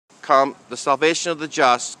the salvation of the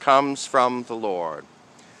just comes from the Lord.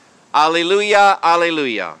 Alleluia,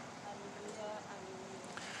 alleluia.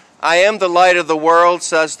 I am the light of the world,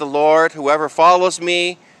 says the Lord. Whoever follows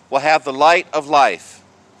me will have the light of life.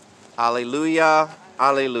 Alleluia,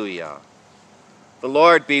 alleluia. The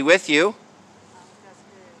Lord be with you.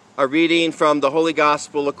 A reading from the Holy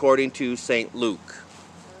Gospel according to St. Luke.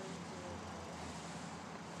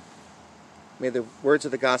 May the words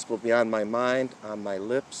of the gospel be on my mind, on my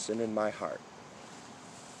lips, and in my heart.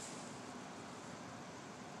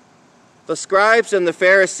 The scribes and the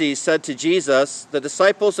Pharisees said to Jesus, "The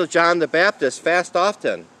disciples of John the Baptist fast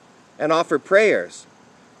often and offer prayers,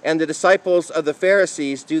 and the disciples of the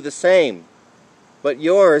Pharisees do the same, but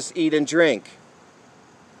yours eat and drink."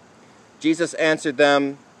 Jesus answered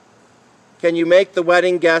them, "Can you make the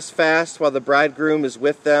wedding guests fast while the bridegroom is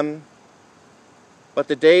with them? But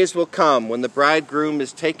the days will come when the bridegroom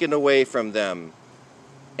is taken away from them,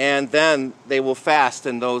 and then they will fast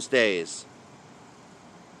in those days."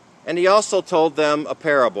 And he also told them a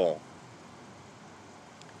parable.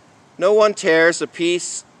 No one tears a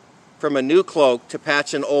piece from a new cloak to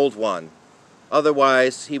patch an old one.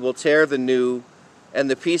 Otherwise, he will tear the new, and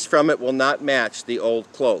the piece from it will not match the old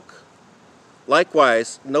cloak.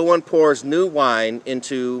 Likewise, no one pours new wine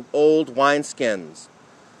into old wineskins.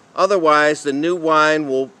 Otherwise, the new wine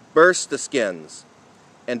will burst the skins,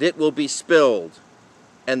 and it will be spilled,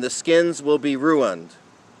 and the skins will be ruined.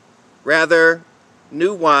 Rather,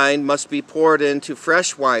 new wine must be poured into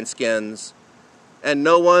fresh wineskins, and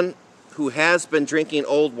no one who has been drinking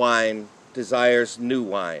old wine desires new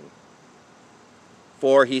wine.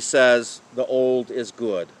 For, he says, the old is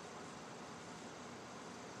good.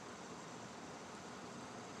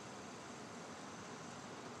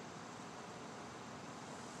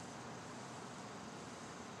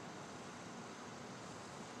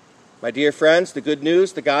 My dear friends, the good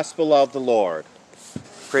news, the gospel of the Lord.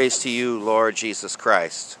 Praise to you, Lord Jesus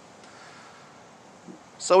Christ.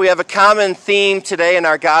 So we have a common theme today in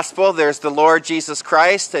our gospel. There's the Lord Jesus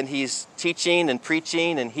Christ, and he's teaching and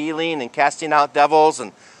preaching and healing and casting out devils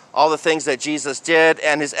and all the things that Jesus did,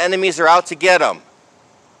 and his enemies are out to get him.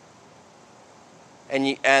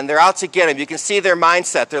 And they're out to get him. You can see their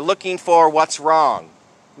mindset. They're looking for what's wrong.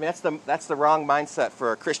 I mean, that's the wrong mindset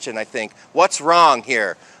for a Christian, I think. What's wrong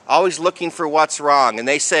here? Always looking for what's wrong. And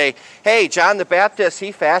they say, hey, John the Baptist,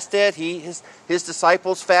 he fasted. His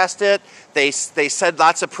disciples fasted. They said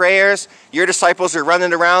lots of prayers. Your disciples are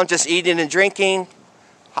running around just eating and drinking.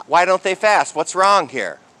 Why don't they fast? What's wrong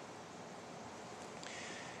here?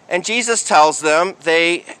 And Jesus tells them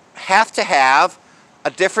they have to have a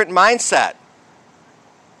different mindset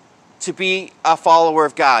to be a follower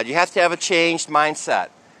of God. You have to have a changed mindset.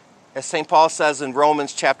 As St. Paul says in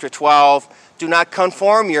Romans chapter 12, do not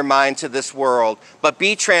conform your mind to this world, but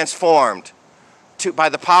be transformed by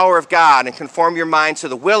the power of God and conform your mind to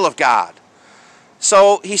the will of God.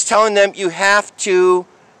 So he's telling them you have to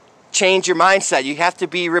change your mindset. You have to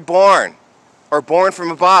be reborn or born from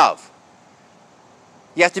above.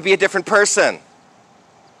 You have to be a different person.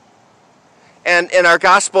 And in our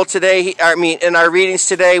gospel today, in our readings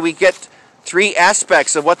today, we get three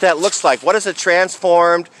aspects of what that looks like. What does a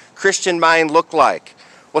transformed Christian mind look like?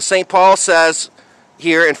 Well, St. Paul says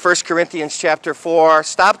here in 1 Corinthians chapter 4,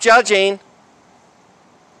 stop judging.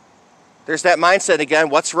 There's that mindset again.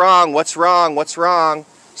 What's wrong? What's wrong? What's wrong?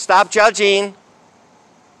 Stop judging.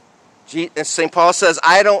 And St. Paul says,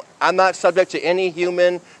 I'm not subject to any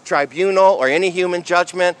human tribunal or any human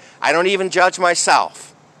judgment. I don't even judge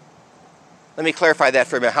myself. Let me clarify that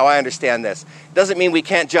for a minute, how I understand this. It doesn't mean we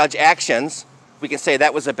can't judge actions. We can say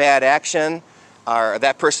that was a bad action, or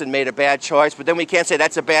that person made a bad choice, but then we can't say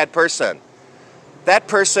that's a bad person. That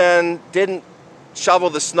person didn't shovel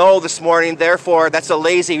the snow this morning, therefore that's a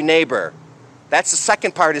lazy neighbor. That's the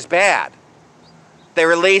second part is bad.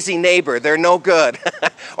 They're a lazy neighbor, they're no good,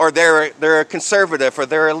 or they're a conservative, or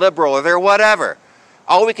they're a liberal, or they're whatever.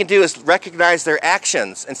 All we can do is recognize their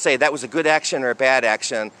actions and say that was a good action or a bad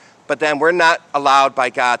action, but then we're not allowed by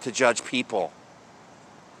God to judge people.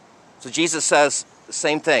 So Jesus says the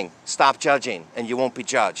same thing, stop judging and you won't be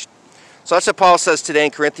judged. So that's what Paul says today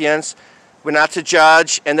in Corinthians. We're not to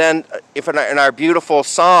judge. And then if in our beautiful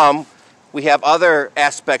psalm, we have other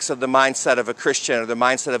aspects of the mindset of a Christian or the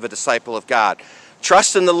mindset of a disciple of God.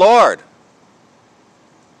 Trust in the Lord.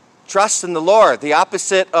 Trust in the Lord. The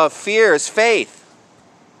opposite of fear is faith.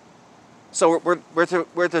 So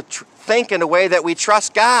we're to think in a way that we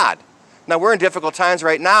trust God. Now, we're in difficult times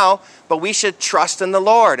right now, but we should trust in the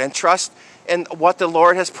Lord and trust in what the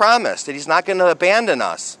Lord has promised, that he's not going to abandon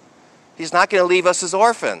us. He's not going to leave us as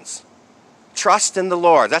orphans. Trust in the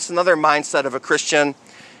Lord. That's another mindset of a Christian.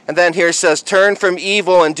 And then here it says, turn from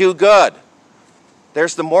evil and do good.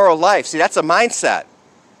 There's the moral life. See, that's a mindset.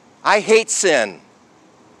 I hate sin.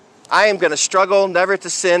 I am going to struggle never to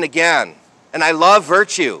sin again. And I love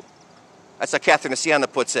virtue. That's how Catherine of Siena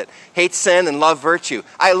puts it. Hate sin and love virtue.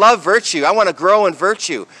 I love virtue. I want to grow in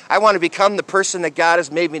virtue. I want to become the person that God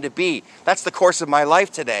has made me to be. That's the course of my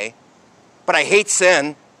life today. But I hate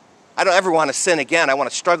sin. I don't ever want to sin again. I want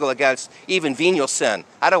to struggle against even venial sin.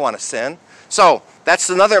 I don't want to sin. So that's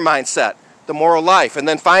another mindset, the moral life. And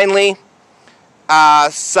then finally,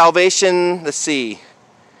 salvation, let's see.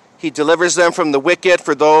 He delivers them from the wicked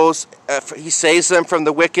for those, he saves them from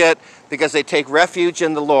the wicked because they take refuge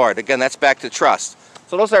in the Lord. Again, that's back to trust.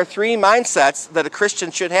 So those are three mindsets that a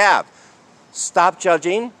Christian should have. Stop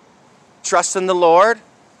judging, trust in the Lord,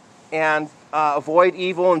 and avoid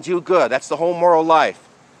evil and do good. That's the whole moral life.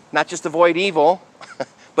 Not just avoid evil,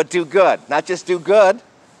 but do good. Not just do good,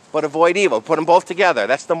 but avoid evil. Put them both together.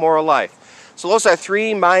 That's the moral life. So those are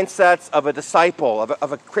three mindsets of a disciple,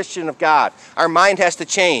 of a Christian of God. Our mind has to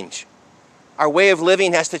change. Our way of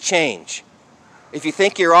living has to change. If you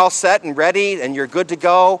think you're all set and ready and you're good to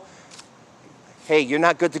go, hey, you're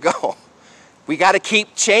not good to go. We got to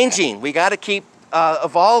keep changing. We got to keep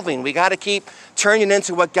evolving. We got to keep turning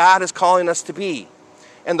into what God is calling us to be.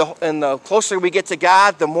 And the closer we get to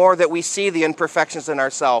God, the more that we see the imperfections in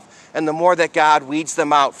ourselves, and the more that God weeds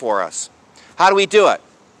them out for us. How do we do it?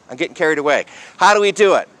 I'm getting carried away. How do we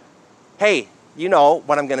do it? Hey, you know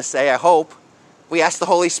what I'm going to say, I hope. We ask the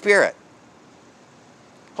Holy Spirit.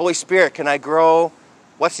 Holy Spirit, can I grow?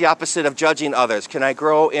 What's the opposite of judging others? Can I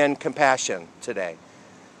grow in compassion today?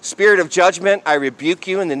 Spirit of judgment, I rebuke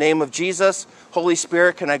you in the name of Jesus. Holy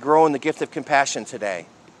Spirit, can I grow in the gift of compassion today?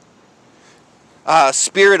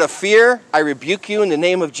 Spirit of fear, I rebuke you in the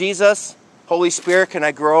name of Jesus. Holy Spirit, can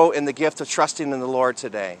I grow in the gift of trusting in the Lord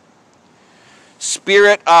today?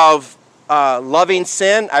 Spirit of loving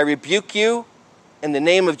sin, I rebuke you in the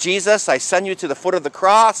name of Jesus. I send you to the foot of the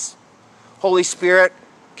cross. Holy Spirit,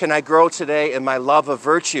 can I grow today in my love of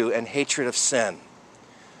virtue and hatred of sin?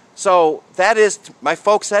 So that is, my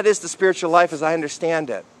folks, that is the spiritual life as I understand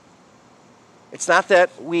it. It's not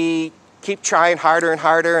that we keep trying harder and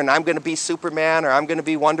harder and I'm going to be Superman or I'm going to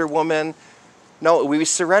be Wonder Woman. No, we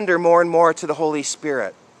surrender more and more to the Holy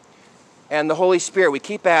Spirit. And the Holy Spirit, we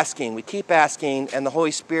keep asking, and the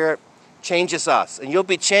Holy Spirit changes us. And you'll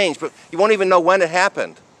be changed, but you won't even know when it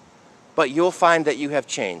happened. But you'll find that you have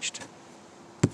changed.